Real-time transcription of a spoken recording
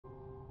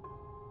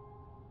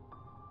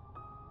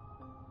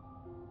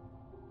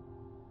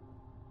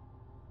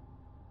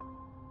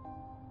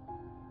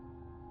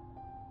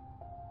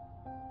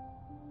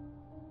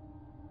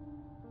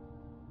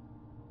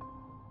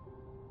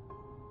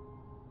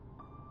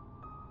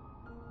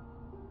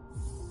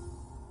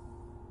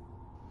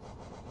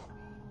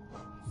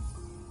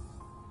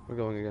We're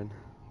going again.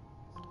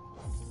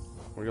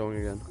 We're going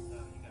again.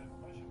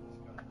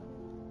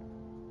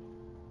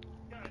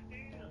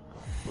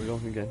 We're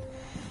going again.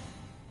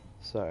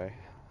 Sorry.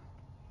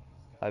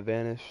 I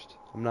vanished.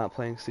 I'm not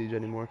playing Siege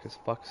anymore because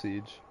fuck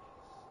Siege.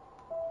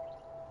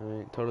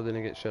 Alright, totally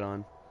didn't get shit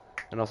on.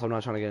 And also I'm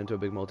not trying to get into a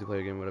big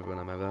multiplayer game or whatever when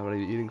I'm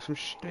already eating some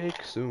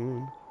steak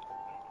soon.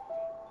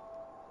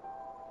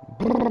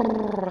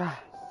 Brrr.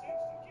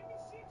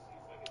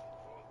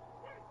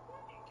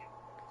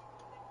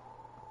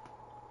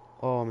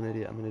 Oh, I'm an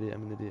idiot, I'm an idiot,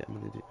 I'm an idiot, I'm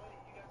an idiot.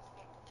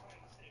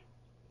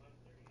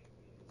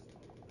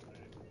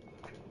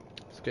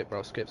 Skip,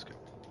 bro, skip, skip.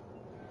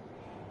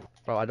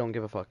 Bro, I don't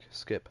give a fuck.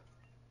 Skip.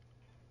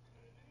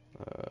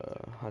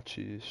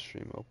 Hachi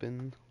stream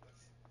open.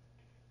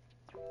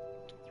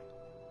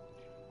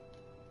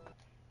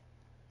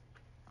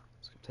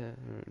 Skip tab,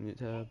 new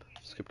tab.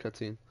 Skip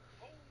cutscene.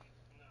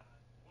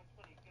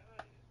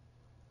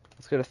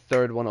 Let's get a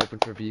third one open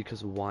for V,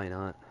 because why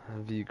not?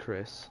 V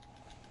Chris.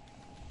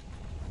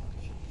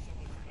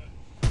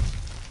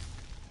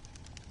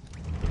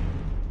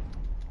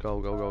 Go,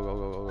 go, go, go,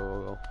 go, go, go,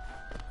 go, go.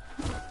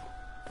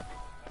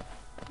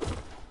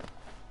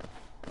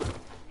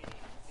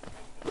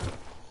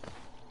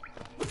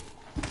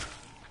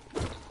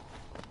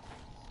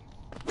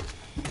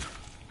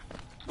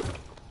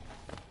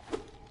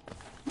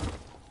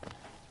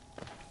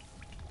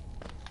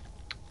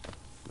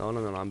 No,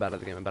 no, no, no, I'm bad at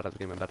the game, I'm bad at the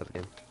game, I'm bad at the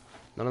game.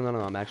 No, no, no, no,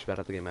 I'm actually bad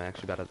at the game, I'm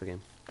actually bad at the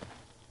game.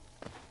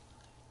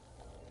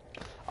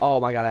 Oh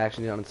my god, I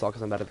actually need to uninstall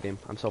because I'm bad at the game.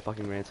 I'm so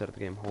fucking rancid at the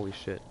game, holy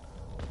shit.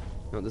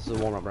 No, this is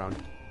a warm-up round.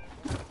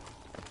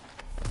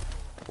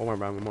 One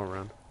more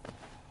round.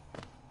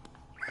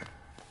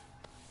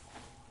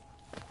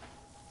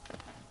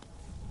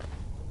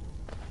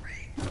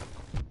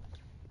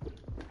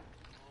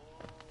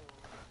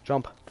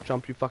 Jump,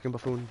 jump, you fucking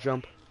buffoon,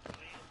 jump.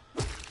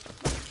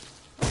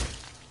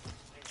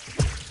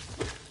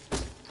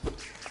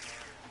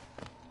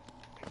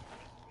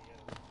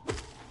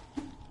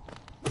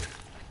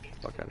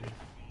 Fuck out of here.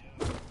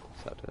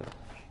 Stop that.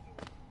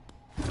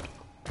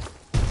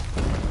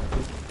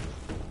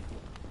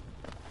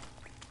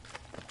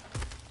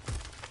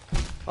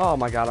 Oh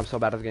my god, I'm so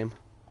bad at the game.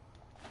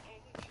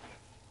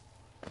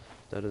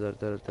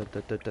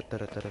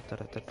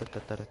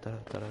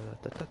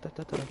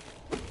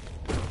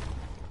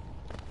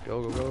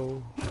 Go, go,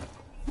 go.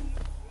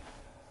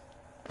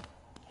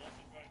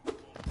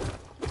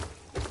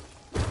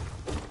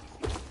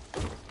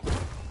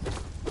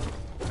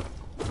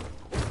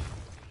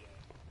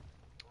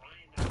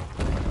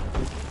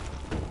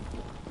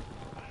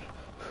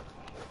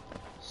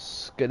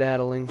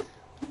 Skedaddling.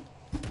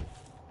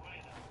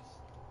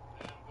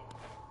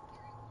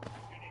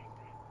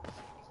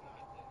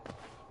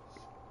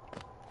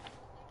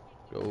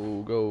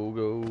 Go, go,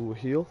 go,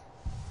 heal.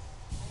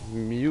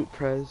 Mute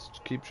press,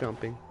 keep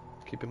jumping.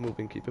 Keep it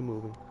moving, keep it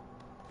moving.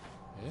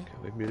 Yeah? Okay,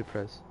 we've muted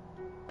press.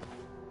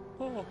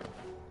 Oh.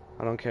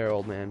 I don't care,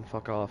 old man,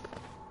 fuck off.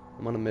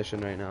 I'm on a mission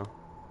right now.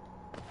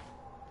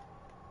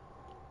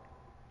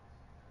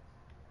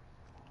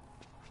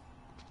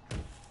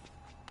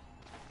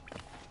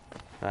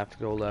 I have to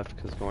go left,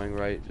 because going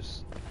right,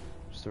 just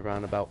a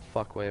roundabout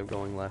fuck way of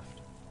going left.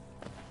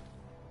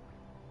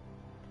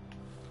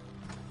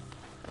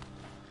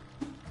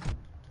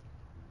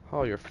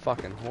 Oh, you're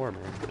fucking whore,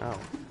 man. Ow.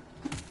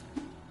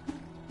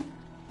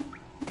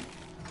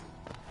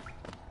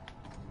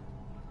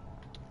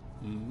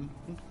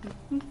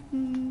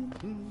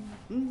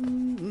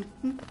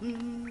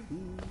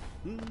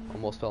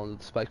 Almost fell into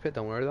the spike pit.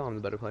 Don't worry though, I'm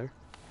the better player.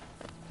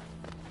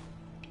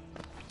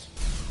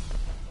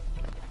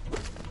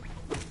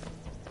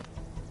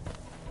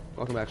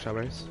 Welcome back,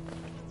 strawberries.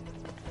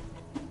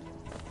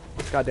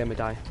 God damn it,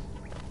 die.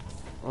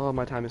 Oh,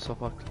 my time is so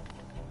fucked.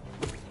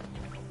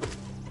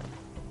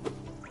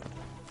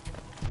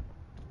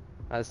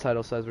 As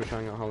title says, we're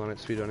trying out Hollow Knight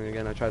speedrunning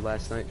again. I tried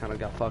last night, kind of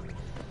got fucked.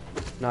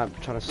 Not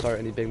trying to start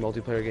any big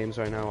multiplayer games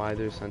right now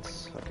either,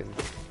 since fucking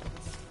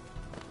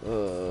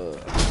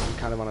I'm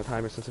kind of on a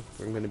timer since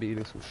we're going to be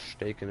eating some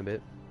steak in a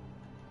bit.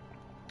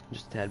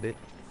 Just a tad bit.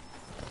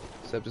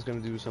 So I'm just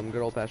going to do some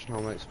good old-fashioned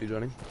Hollow Knight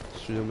speedrunning.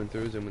 Zooming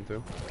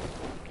through.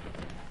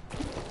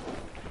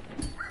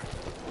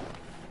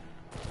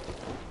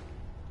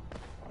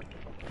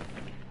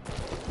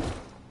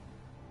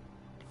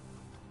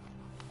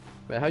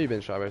 Wait, how you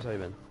been, Strawberries? How you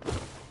been?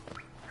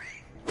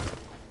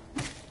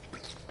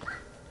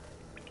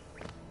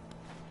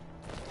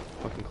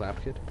 Fucking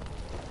clap, kid.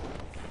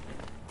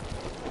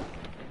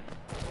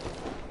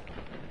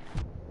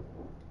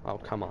 Oh,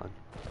 come on.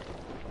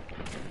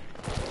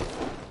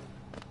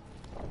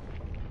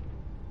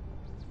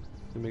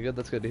 Doing good?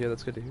 That's good to hear,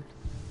 that's good to hear.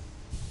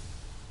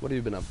 What have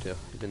you been up to?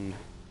 You been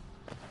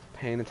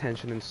paying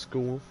attention in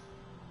school?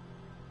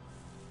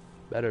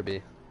 Better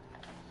be.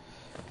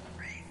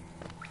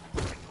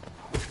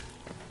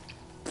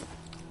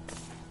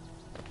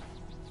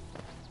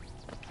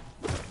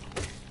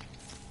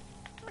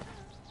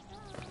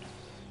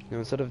 You know,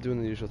 instead of doing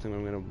the usual thing where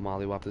I'm gonna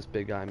mollywop this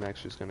big guy, I'm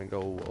actually just gonna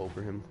go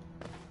over him.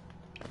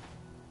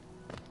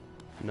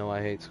 No,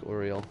 I hate school.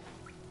 Real.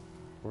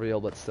 Real,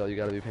 but still, you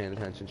gotta be paying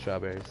attention.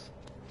 Strawberries.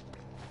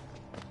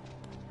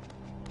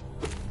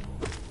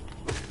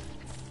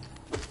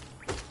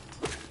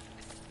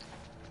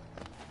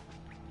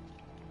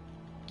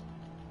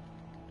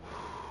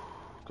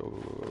 Go, go, go,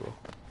 go, go.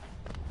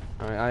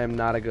 Alright, I am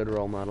not a good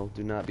role model.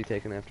 Do not be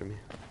taken after me.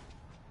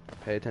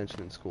 Pay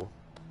attention in school.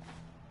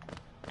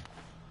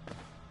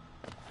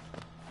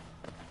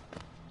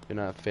 You're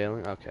not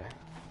failing? Okay.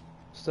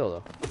 Still,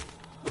 though.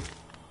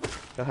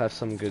 Gotta have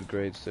some good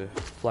grades to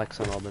flex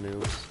on all the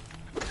noobs.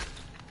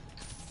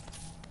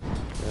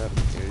 Yep,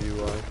 here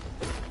you are.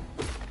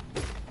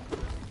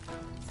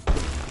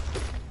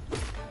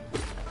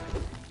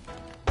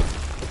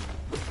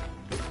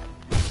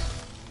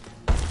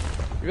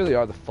 You really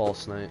are the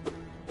false knight.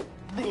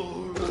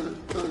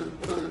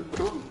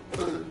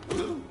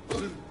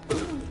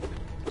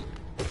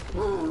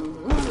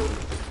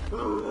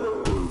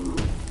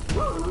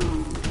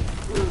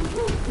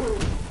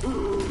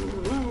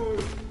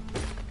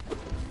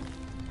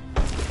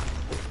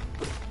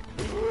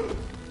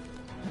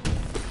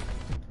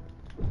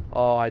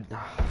 Oh, I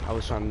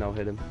was trying to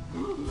no-hit him.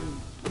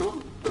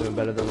 Doing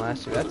better than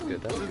last year. That's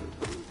good. That's good.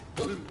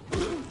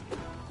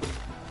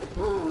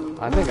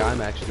 I think I'm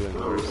actually doing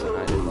worse than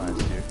I did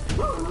last year.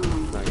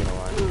 Not gonna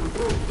lie.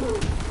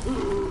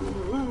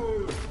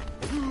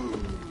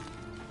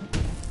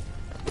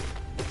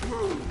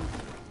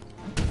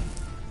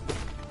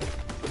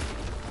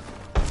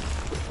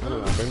 I don't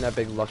know. Bring that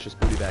big luscious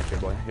booty back here,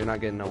 boy. You're not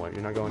getting nowhere.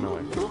 You're not going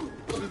nowhere.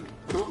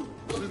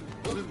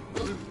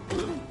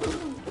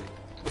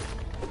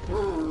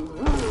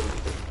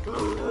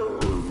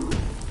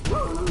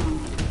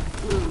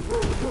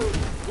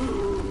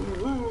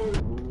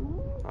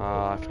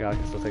 I forgot I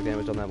can still take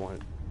damage on that one.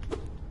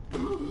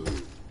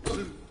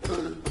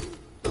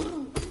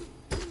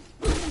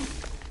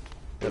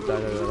 Yep,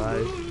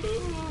 die.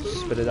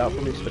 Spit it out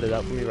for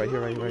me, right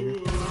here.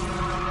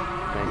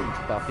 Thank you,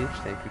 Chupapi.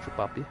 Thank you,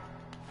 Chupapi.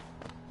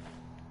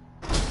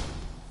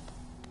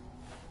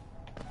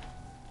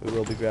 We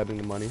will be grabbing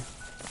the money.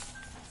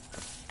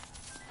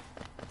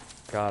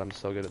 God, I'm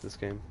so good at this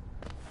game.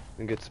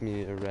 It gets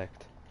me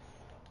erect.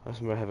 I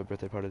remember I have a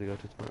birthday party to go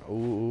to tomorrow.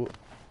 Ooh.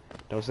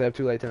 Don't stay up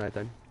too late tonight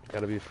then.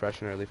 Gotta be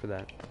fresh and early for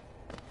that.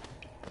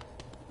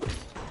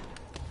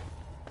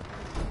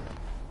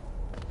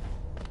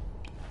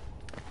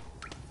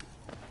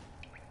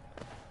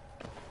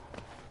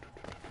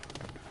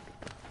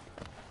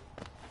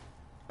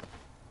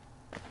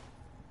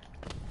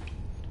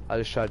 I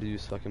just tried to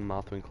use fucking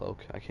Mothwing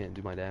Cloak. I can't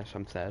do my dash.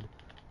 I'm sad.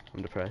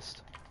 I'm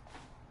depressed.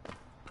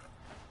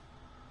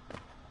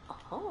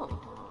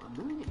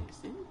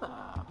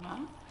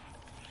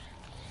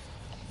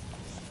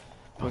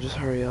 Oh, just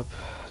hurry up.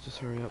 Just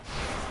hurry up.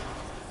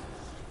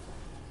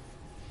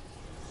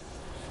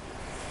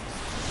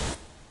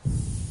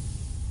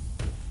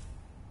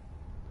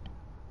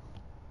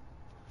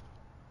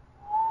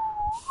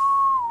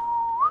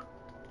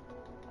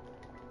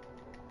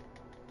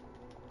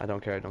 I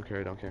don't care.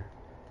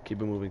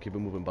 Keep it moving,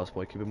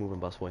 busboy. Keep it moving,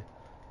 busboy.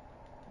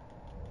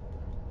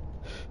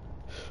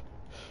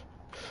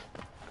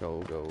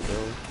 Go.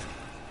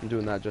 I'm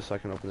doing that just so I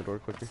can open the door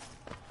quicker.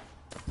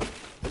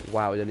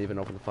 Wow, it didn't even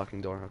open the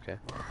fucking door. Okay.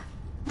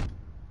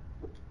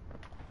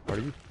 Are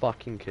you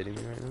fucking kidding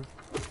me right now?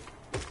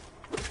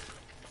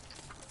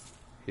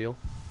 Heal.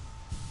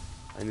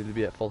 I need to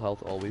be at full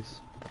health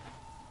always.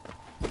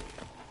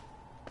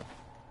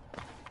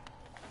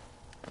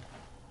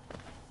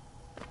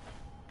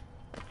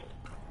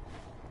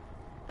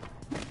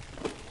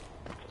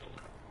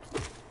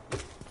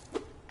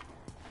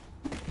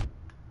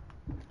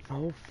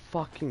 No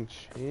fucking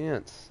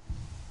chance.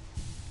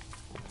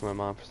 For my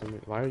mom for some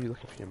reason. Why are you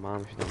looking for your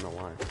mom if you don't know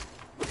why?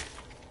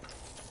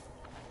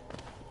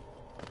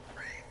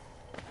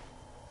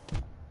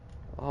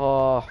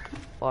 Oh,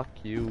 fuck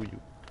you, you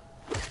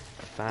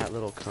fat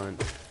little cunt.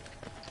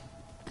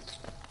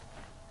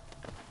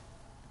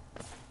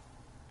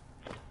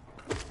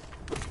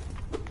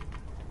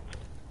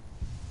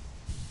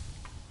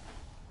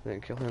 I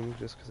didn't kill him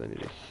just because I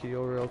need to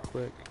heal real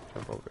quick.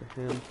 Jump over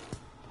him.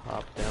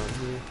 Hop down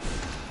here.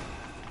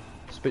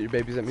 Spit your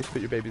babies at me.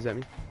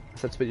 I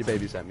said spit your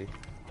babies at me.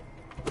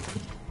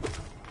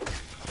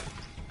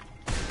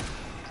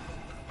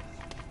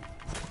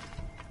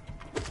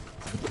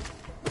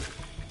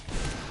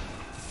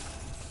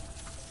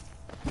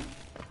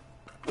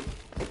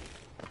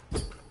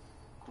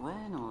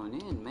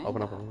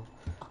 Open up.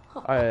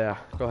 Alright, yeah.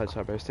 Go ahead,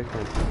 Strawberries. Take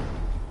time.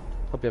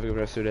 Hope you have a good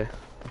rest of your day.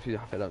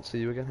 If I don't see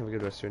you again, have a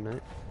good rest of your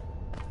night.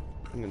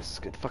 I'm gonna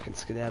fucking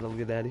skedaddle,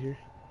 get out of here.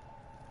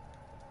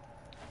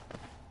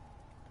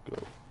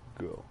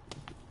 Go.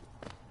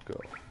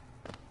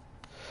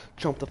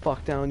 Jump the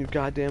fuck down, you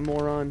goddamn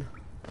moron.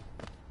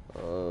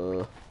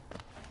 Bro,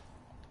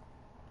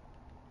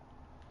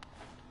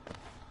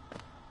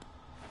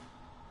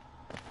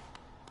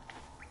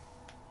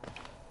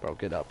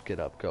 get up,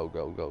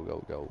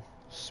 go.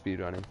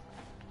 Speedrunning.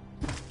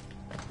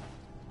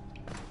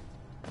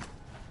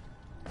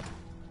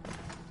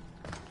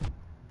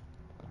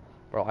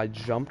 Bro, I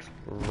jumped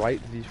right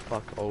the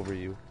fuck over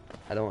you.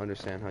 I don't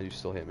understand how you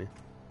still hit me.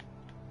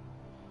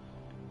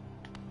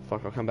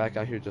 Fuck, I'll come back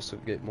out here just to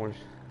get more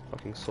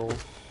fucking soul.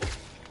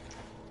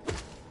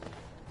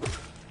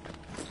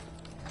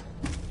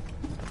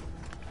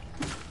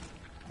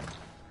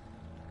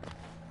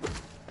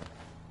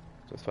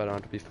 Just so I don't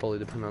have to be fully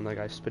dependent on that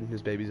guy spitting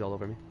his babies all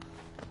over me.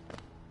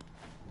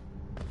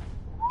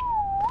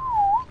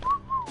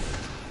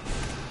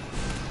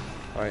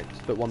 Alright,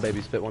 spit one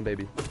baby, spit one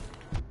baby.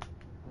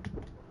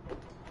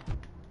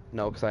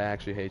 No, because I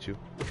actually hate you.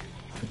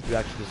 You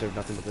actually deserve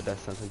nothing but the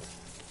death sentence.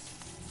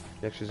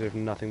 You actually deserve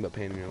nothing but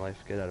pain in your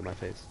life. Get out of my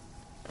face.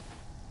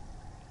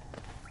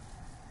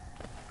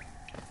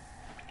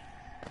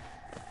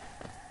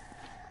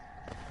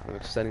 I'm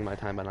extending my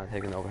time by not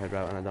taking the overhead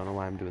route, and I don't know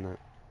why I'm doing that.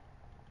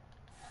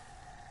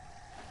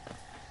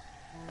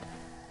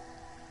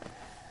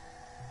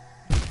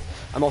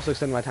 I'm also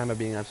extending my time by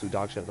being absolute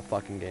dog shit at the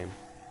fucking game.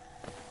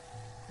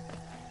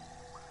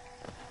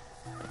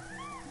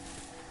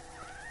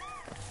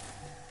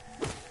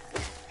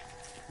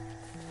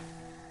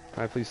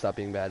 Alright, please stop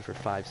being bad for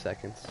 5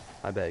 seconds.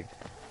 I beg.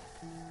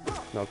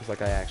 No, because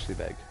like I actually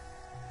beg.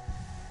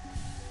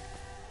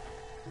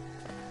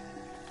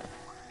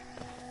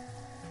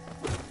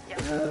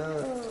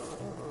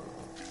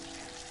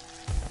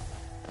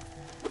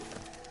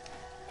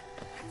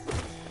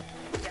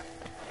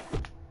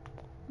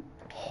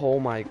 Oh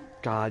my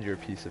god, you're a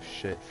piece of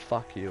shit.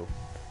 Fuck you.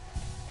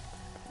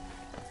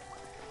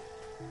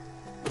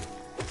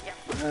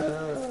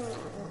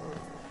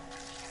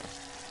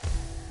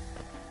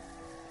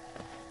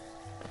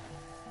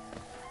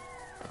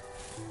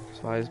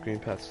 So why is green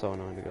path so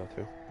annoying to go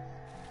through?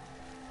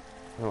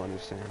 I don't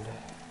understand.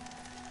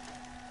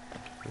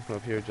 I'll come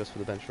up here just for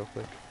the bench real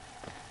quick.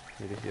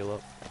 Need to heal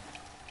up.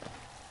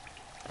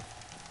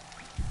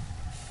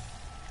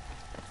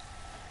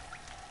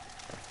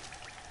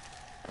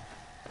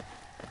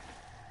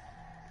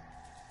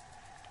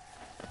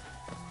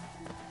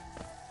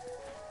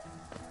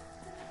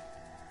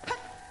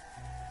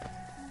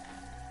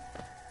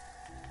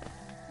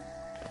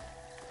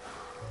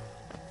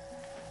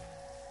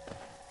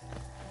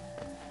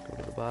 Go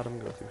to the bottom,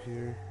 go through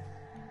here.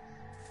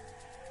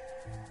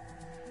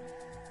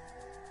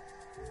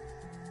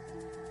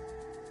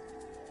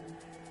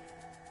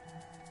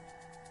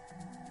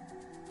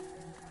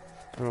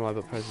 I don't know why,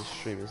 but Prez's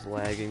stream is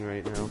lagging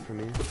right now for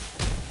me.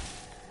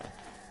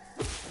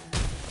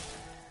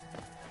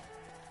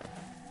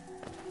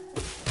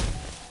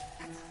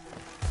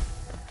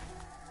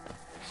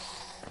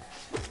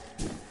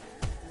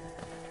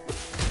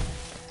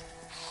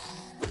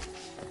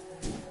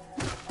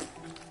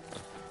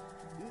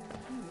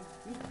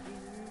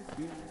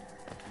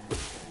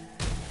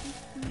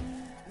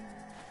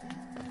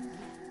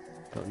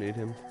 Don't need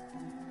him.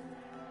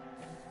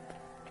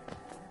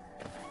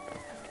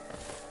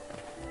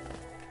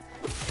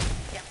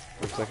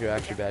 Looks like you're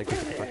actually bad. Get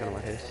the fuck out of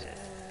my face.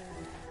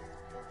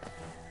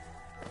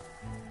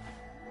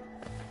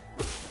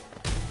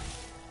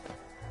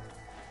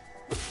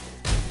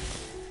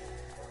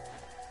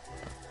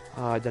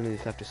 Identity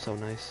theft is so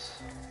nice.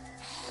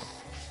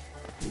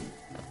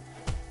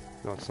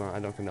 No, it's not. I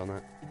don't condone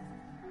that.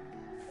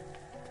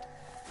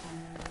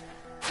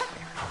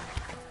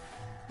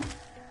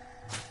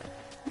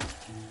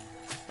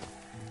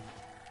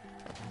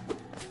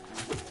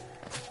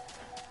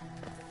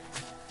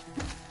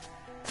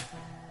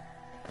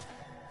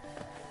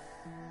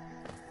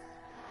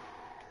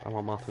 I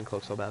want Mothman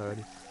Cloak so bad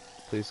already.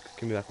 Please,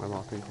 give me back my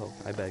Mothman Cloak.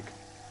 I beg.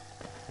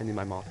 I need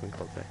my Mothman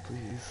Cloak back,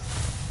 please.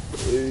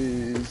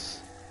 Please.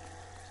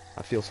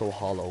 I feel so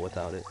hollow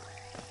without it.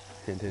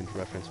 Hint, hint,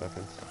 reference,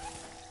 reference.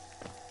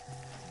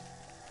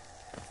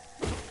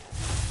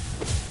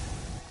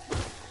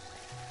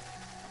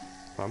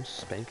 Oh, I'm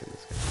spanking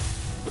this guy.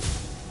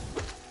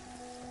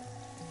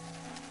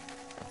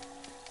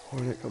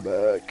 Hornet, come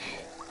back.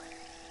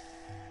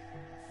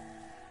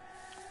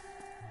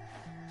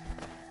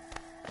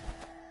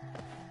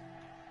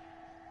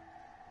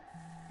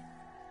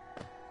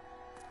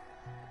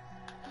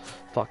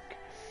 Fuck.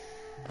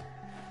 I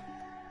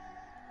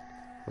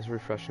was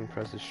refreshing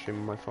Prez's stream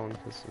on my phone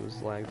because it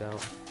was lagged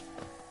out.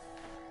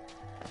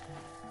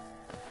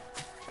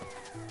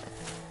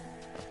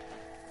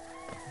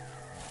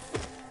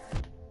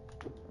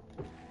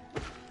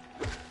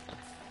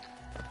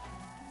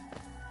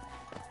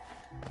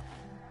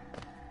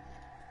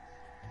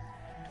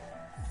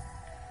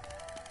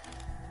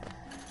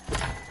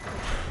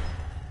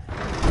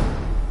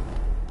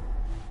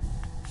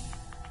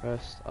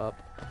 Rest up,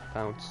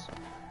 bounce.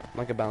 I'm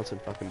like a bouncing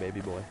fucking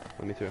baby boy.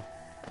 Let me through.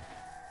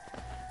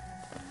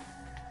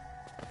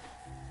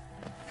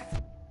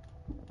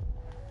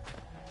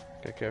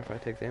 Get care if I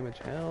take damage.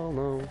 Hell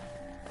no.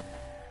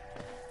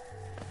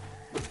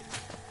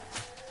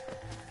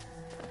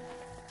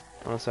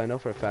 Honestly, I know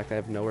for a fact I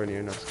have nowhere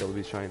near enough skill to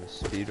be trying to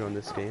speedrun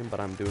this game, but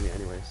I'm doing it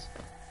anyways.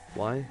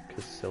 Why?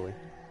 Cause silly.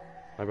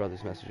 My brother's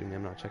messaging me.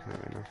 I'm not checking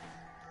that right now.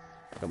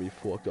 Got me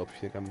fucked up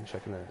if you think I'm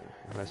checking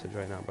that message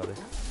right now, brother.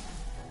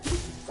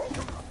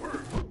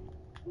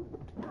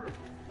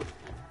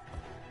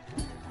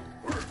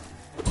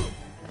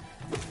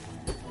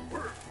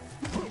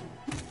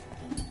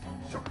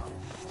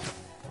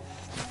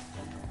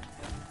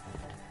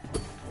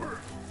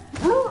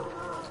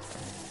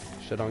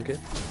 Shit on kid.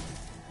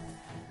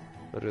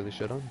 Literally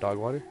shit on. Dog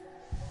water.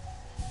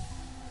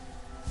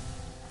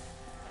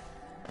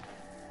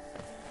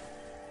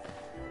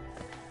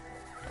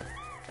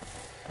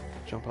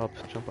 Jump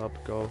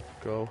up, go,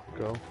 go,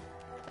 go.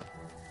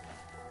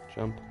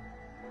 Jump.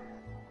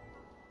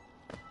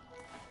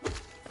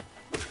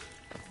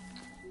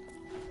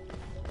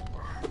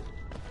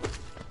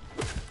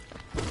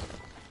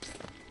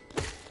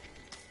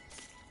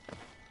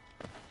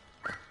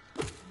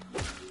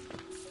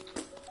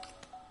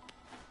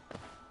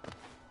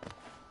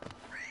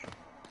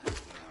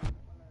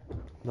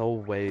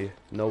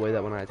 No way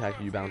that when I attack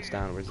you, you bounce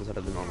downwards instead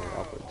of the normal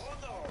upwards.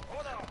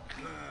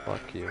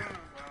 Fuck you.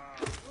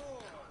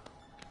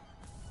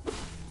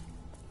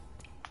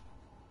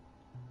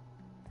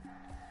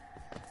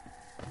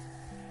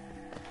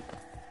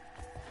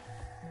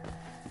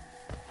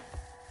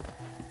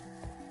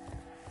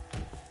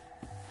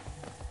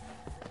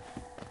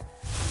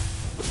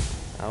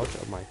 Out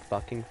of my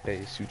fucking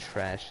face, you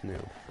trash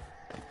noob.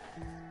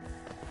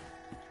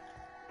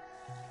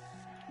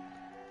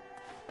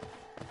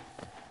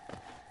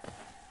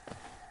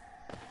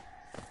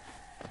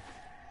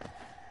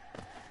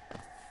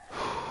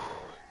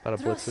 About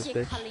to blitz this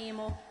bitch.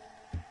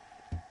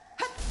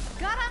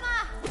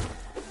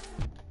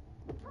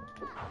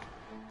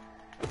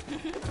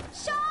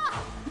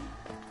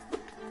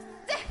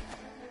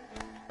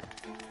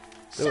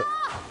 Do it.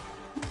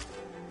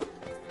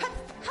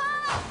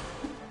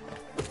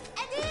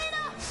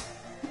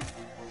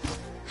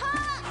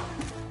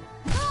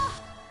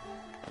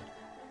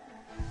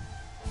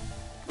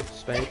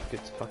 Spank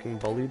gets fucking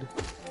bullied.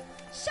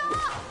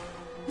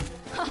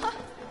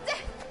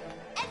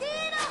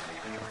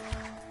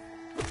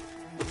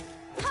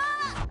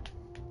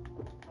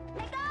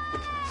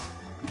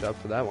 Good job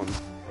for that one,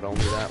 but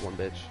only that one,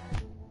 bitch.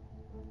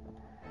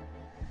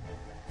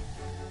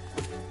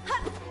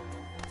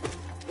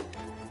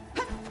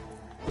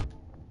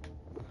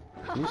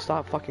 Can you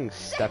stop fucking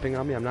stepping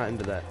on me? I'm not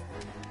into that.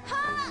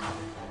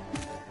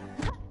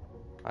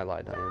 I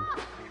lied, I am.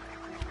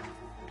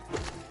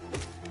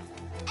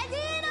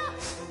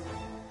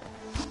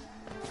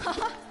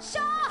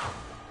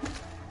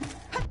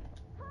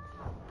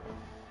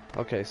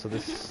 Okay, so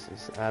this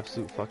is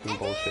absolute fucking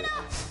bullshit.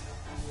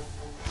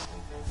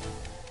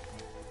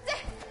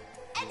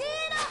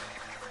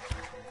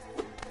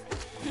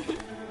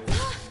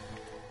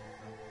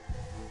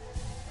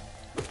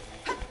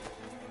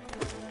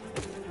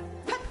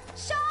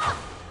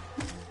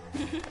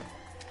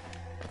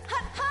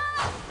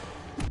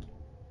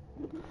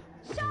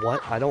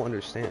 What? I don't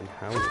understand.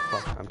 How the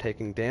fuck I'm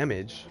taking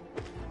damage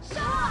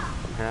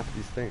from half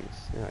these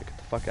things. Yeah, get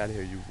the fuck out of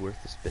here, you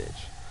worthless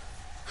bitch.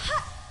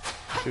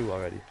 Shoot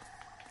already.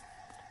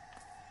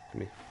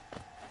 Give me.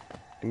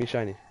 Give me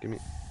shiny. Give me.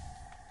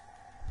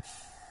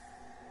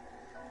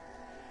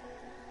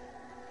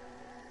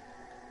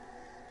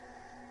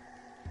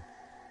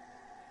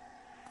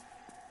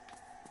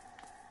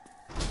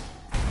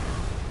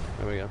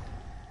 There we go.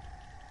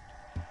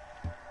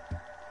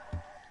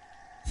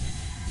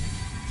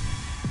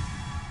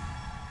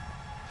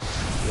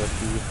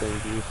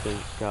 Do you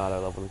think? God, I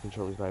love when the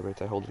controller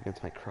vibrates. I hold it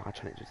against my crotch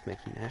and it just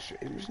makes me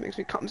masturbate. It just makes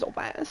me come so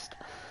fast.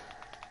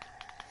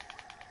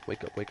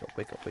 Wake up, wake up,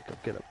 wake up, wake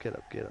up, get up, get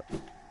up, get up.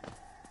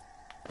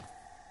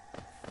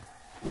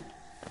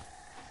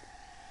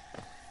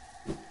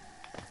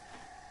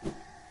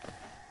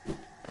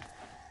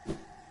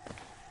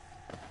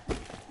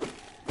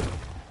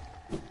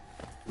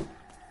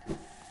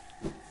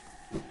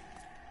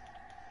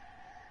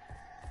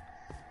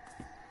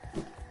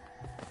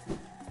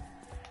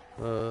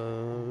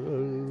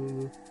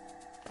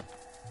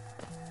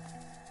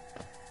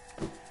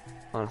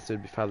 Honestly,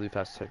 it'd be probably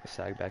fast to take the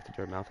sag back to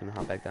your mouth and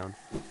hop back down.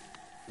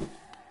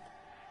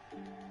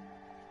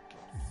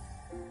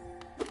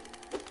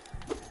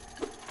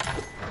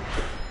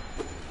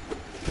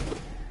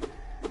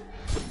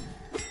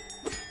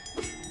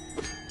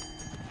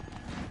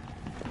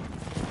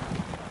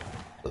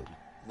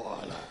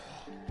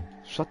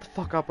 Shut the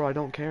fuck up, bro. I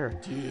don't care.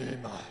 What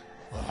did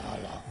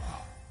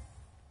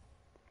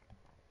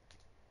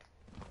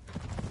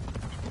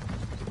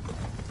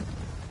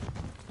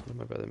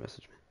my brother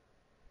message me?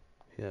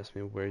 He asked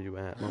me where you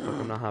at. Motherfucker,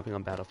 I'm not hopping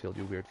on Battlefield,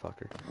 you weird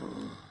fucker.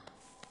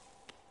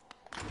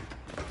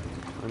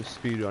 I'm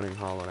speedrunning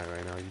Hollow Knight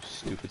right now, you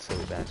stupid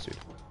silly bastard.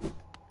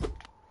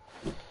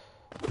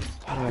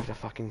 Why do I have to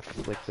fucking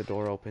flick the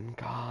door open?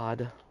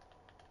 God.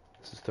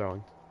 This is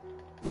throwing.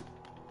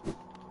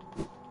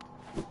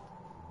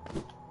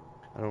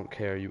 I don't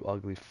care, you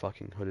ugly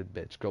fucking hooded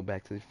bitch. Go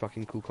back to the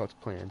fucking Ku Klux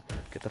Klan.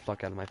 Get the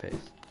fuck out of my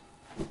face.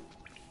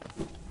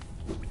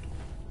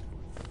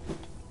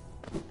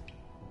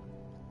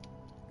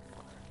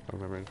 If I'm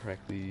remembering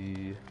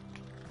correctly.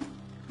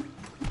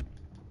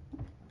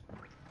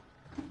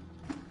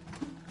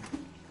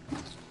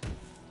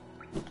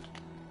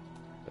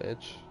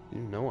 bitch.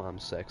 You know I'm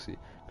sexy.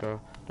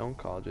 Girl, don't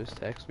call, just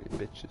text me.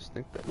 Bitches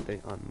think that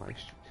they on my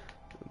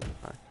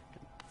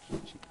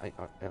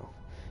G-I-R-L.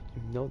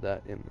 You know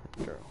that in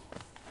that girl.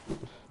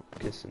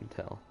 Kiss and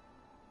tell.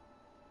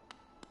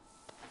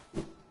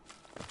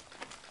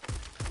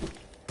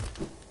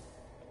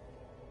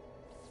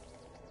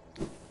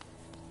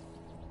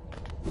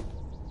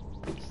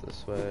 It's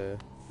this way.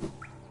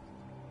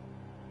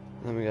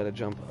 Then we gotta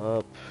jump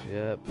up.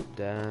 Yep.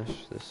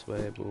 Dash this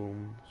way.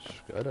 Boom.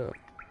 Skudunk.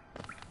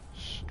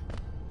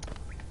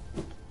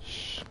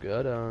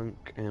 Skudunk.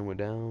 And we're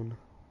down.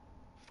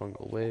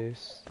 Fungal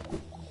waste.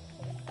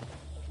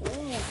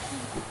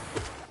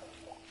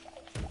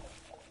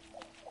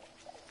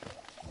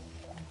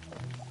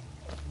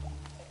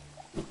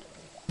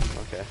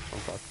 Okay, I'm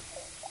fucked.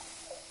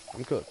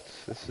 I'm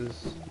cooked. This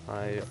is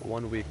my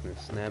one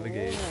weakness.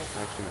 Navigation.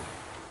 Actually, no.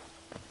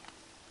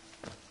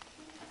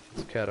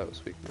 It's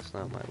Kato's weakness,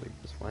 not my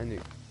weakness.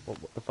 What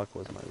the fuck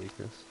was my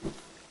weakness?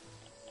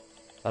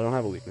 I don't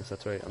have a weakness,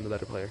 that's right. I'm the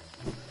better player.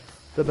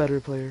 The better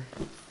player.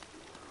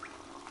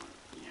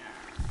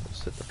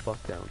 Sit the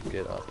fuck down.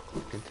 Get up.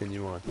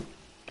 Continue on. If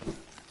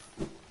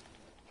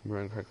I'm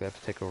remembering correctly, I have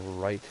to take a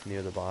right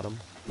near the bottom.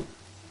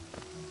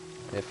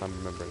 If I'm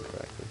remembering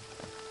correctly.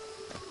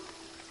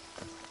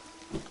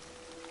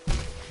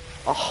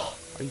 Oh!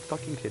 Are you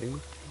fucking kidding me?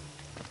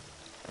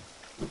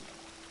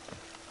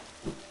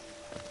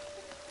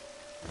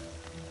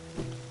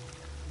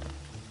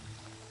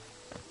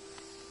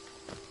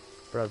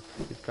 Bruv,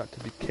 you've got to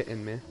be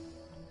kidding me.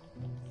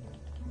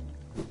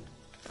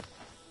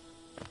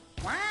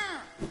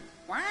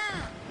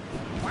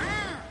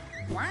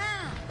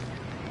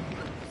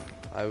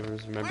 I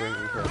was remembering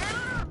incorrectly.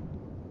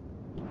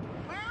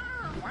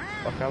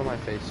 Fuck out of my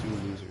face, you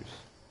losers.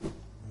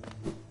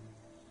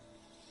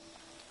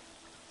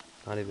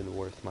 Not even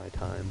worth my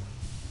time.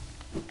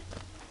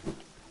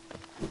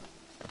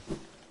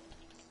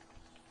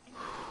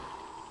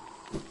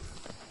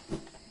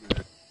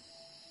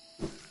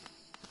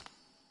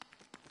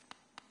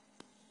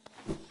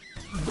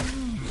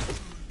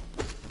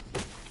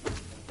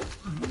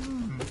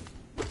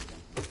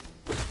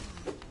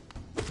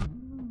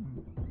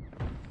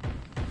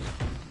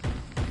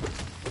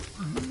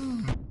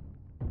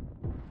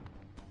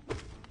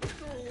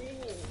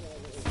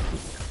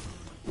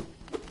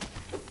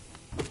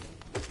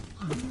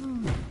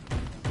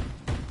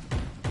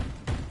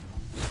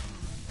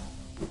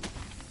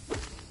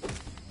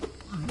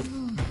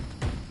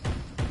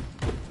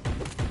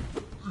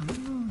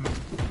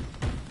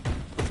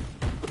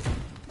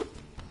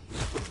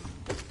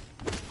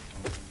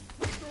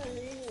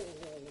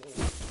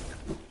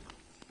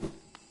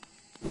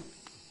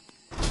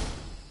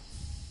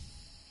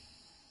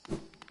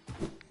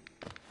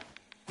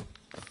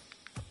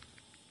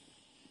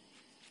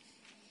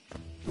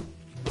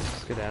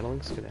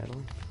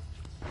 Skedaddling.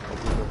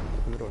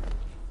 Open the door.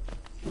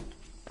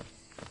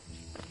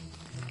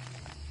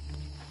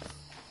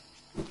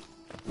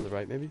 To the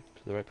right, maybe?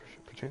 To the right,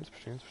 perchance.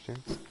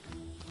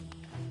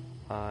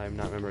 I'm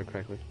not remembering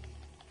correctly.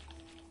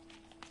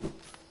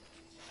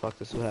 Fuck,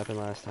 this is what happened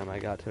last time. I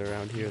got to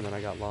around here and then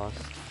I got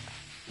lost.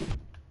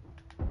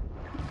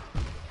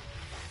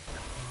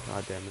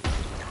 God damn it.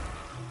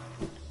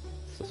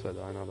 It's this way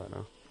though, I know that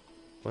now.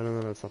 Wait,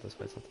 no, it's not this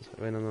way,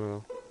 Wait,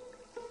 no.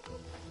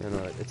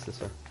 No, it's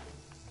this way.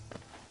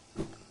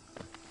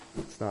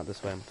 It's not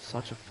this way. I'm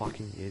such a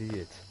fucking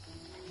idiot.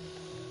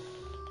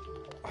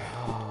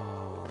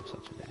 Oh, I'm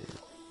such an idiot.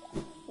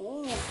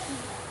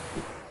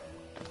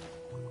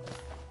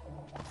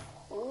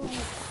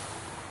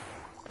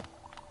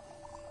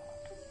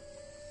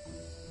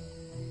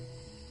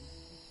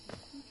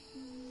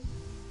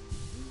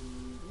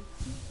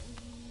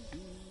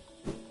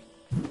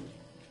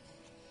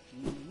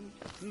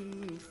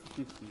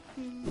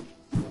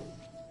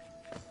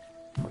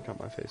 Fuck out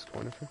my face,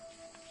 Cornifer.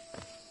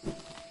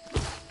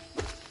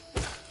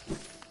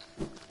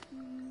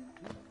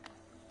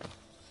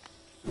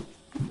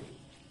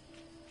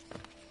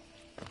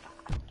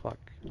 Fuck.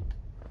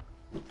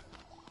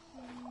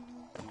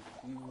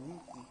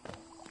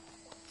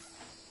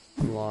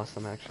 I'm lost,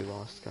 I'm actually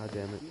lost, god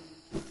damn it.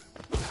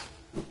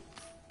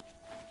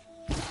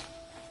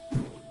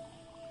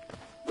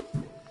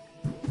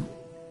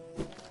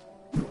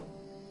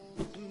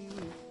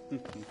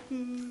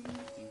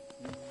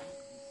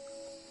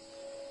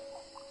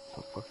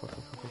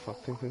 Fuck.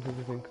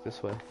 Think.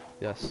 This way.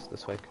 Yes,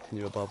 this way.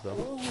 Continue above,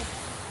 though.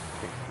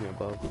 Continue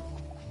above.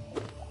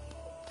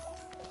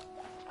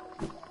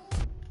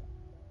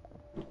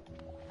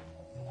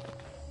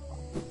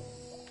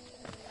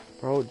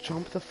 Bro,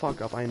 jump the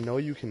fuck up. I know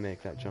you can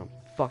make that jump.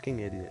 Fucking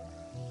idiot.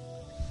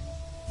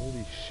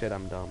 Holy shit,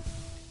 I'm dumb.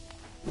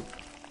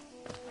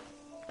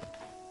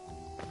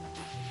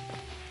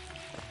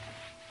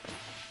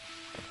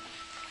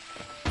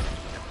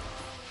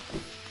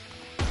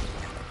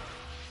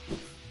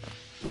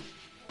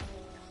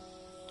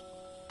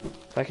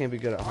 If I can't be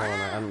good at Hollow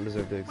Knight, I don't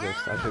deserve to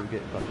exist. I should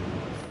get fucking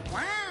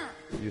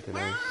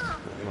euthanized.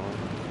 No,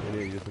 they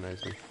need to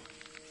euthanize me.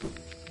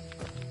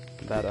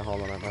 I'm bad at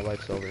Hollow Knight. My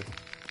life's over.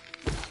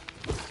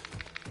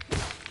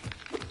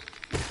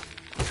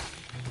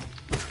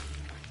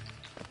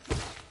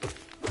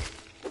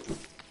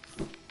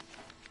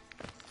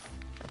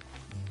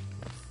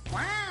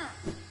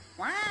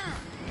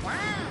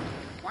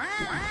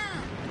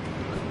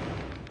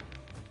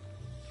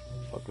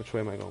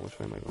 Which way am I going? Which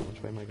way am I going?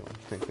 Which way am I going?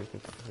 Think.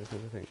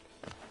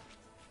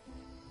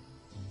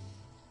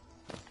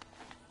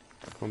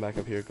 Going back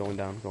up here, going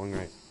down, going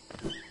right.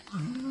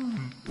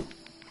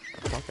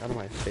 Fuck out of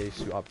my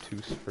face, you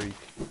obtuse freak.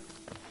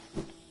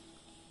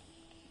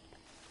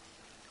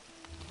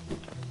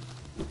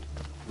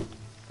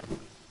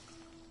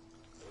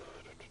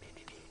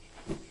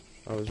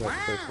 I was right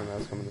the first time I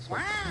was coming this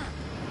way.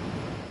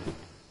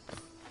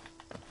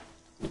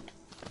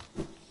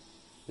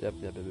 Yep.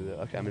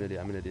 Okay, I'm an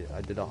idiot.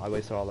 I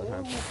wasted all that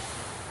time.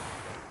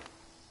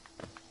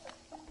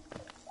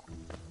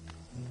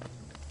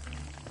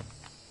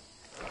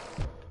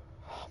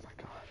 Oh my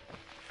god.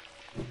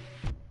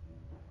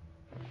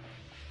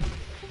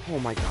 Oh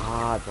my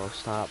god, bro,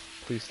 stop.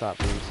 Please stop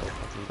being so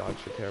fucking dog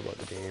shit terrible at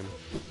the game.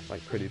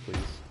 Like, pretty please.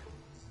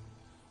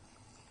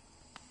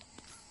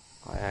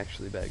 I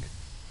actually beg.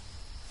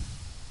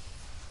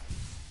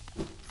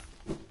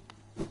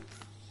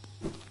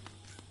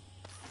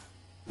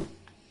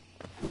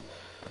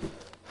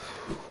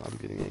 I'm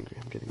getting angry.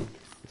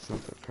 It's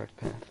not the correct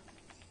path.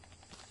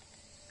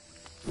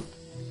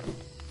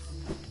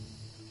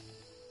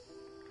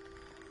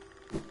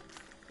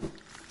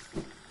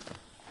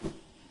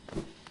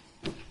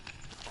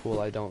 Cool,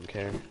 I don't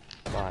care.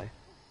 Bye.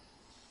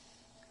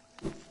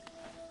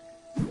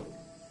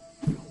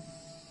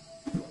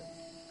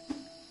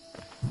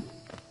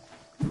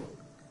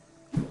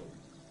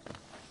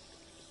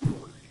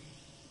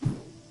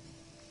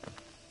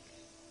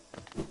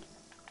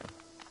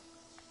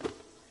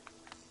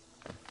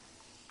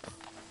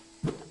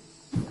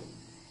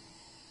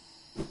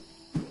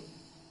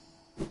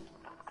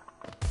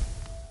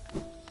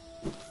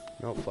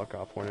 Nope, fuck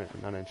off, Hornet.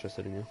 I'm not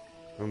interested in you.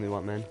 I only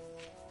want men.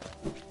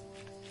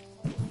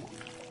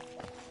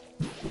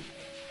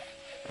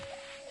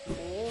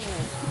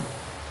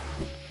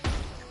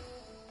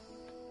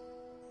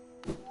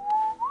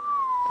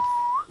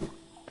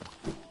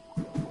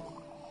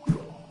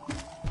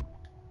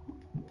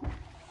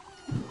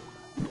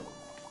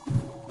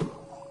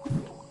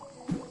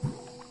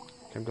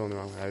 I'm going the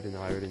wrong way. I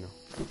already know.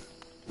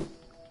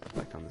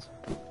 Back down this way.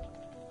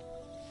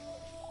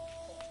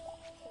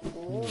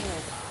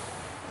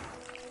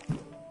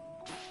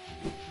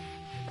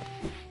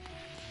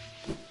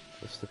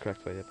 This is the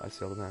correct way. Yep, I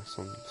see all the masks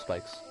on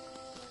spikes.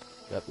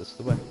 Yep, this is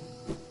the way.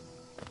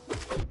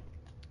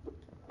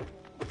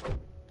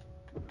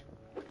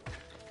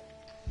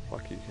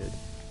 Fuck you, kid.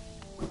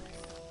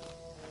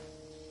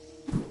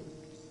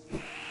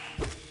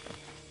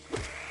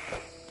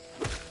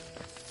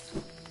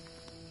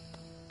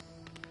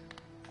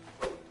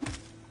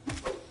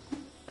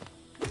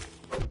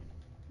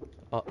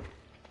 Oh.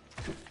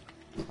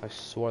 I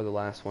swore the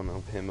last one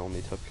of him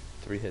only took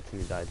 3 hits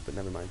and he died, but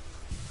never mind.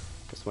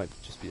 This might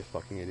just be a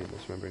fucking idiot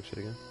misremembering shit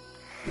again.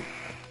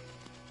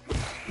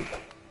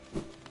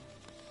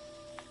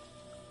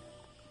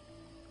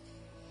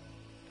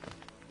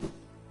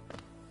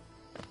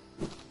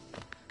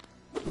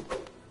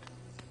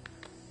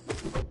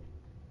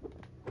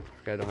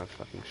 I don't have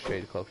fucking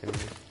shade cloak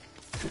anymore.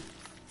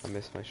 I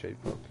miss my shade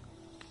cloak.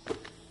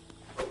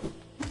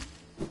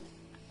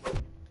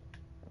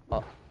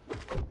 Oh.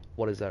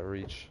 What is that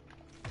reach?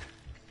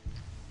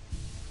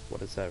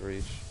 What is that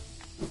reach?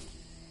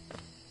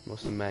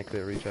 Most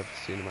immaculate reach I've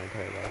seen in my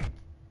entire life.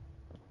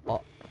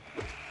 Oh.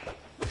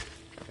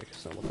 I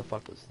guess not. What the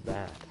fuck was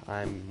that?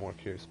 I'm more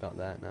curious about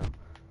that now.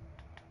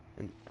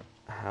 And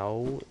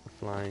how the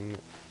flying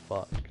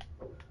fuck?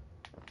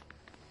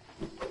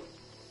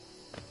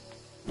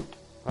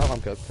 Oh,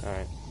 I'm cooked.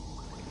 Alright.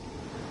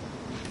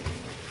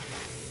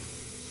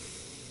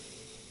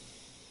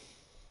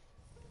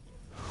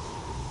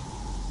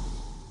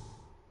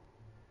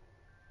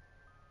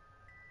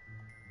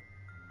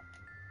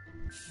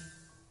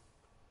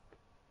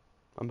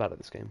 I'm bad at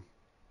this game.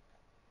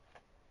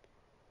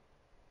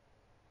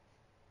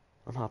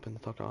 I'm hopping the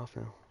fuck off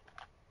now.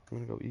 I'm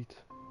gonna go eat.